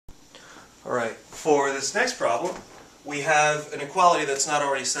Alright, for this next problem, we have an equality that's not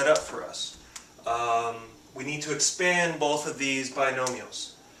already set up for us. We need to expand both of these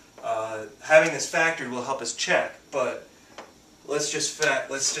binomials. Having this factored will help us check, but let's just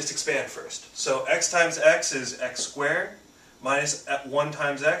expand first. So x times x is x squared, minus 1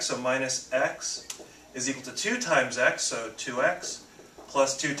 times x, so minus x, is equal to 2 times x, so 2x,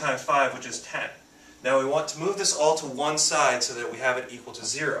 plus 2 times 5, which is 10. Now we want to move this all to one side so that we have it equal to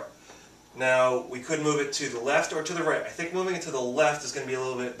 0. Now, we could move it to the left or to the right. I think moving it to the left is going to be a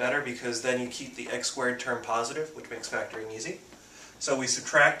little bit better because then you keep the x squared term positive, which makes factoring easy. So we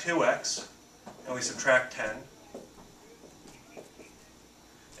subtract 2x, and we subtract 10.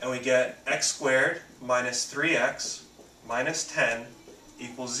 And we get x squared minus 3x minus 10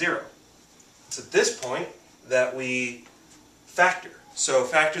 equals 0. It's at this point that we factor. So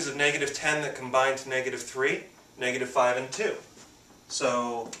factors of negative 10 that combine to negative 3, negative 5, and 2.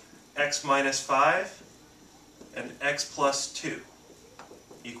 So x minus 5 and x plus 2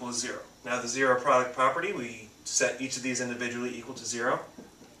 equals 0. Now the zero product property, we set each of these individually equal to 0.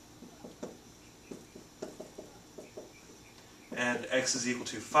 And x is equal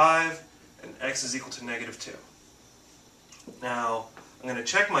to 5 and x is equal to negative 2. Now I'm going to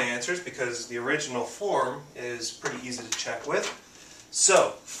check my answers because the original form is pretty easy to check with.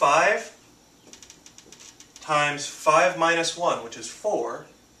 So 5 times 5 minus 1, which is 4,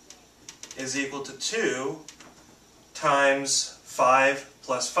 is equal to 2 times 5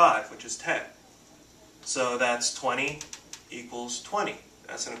 plus 5, which is 10. So that's 20 equals 20.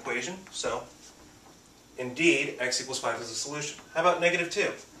 That's an equation. So indeed, x equals 5 is a solution. How about negative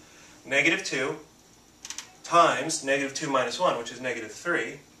 2? Negative 2 times negative 2 minus 1, which is negative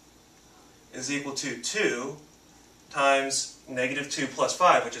 3, is equal to 2 times negative 2 plus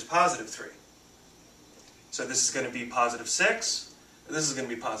 5, which is positive 3. So this is going to be positive 6, and this is going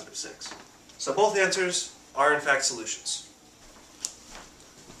to be positive 6. So both answers are in fact solutions.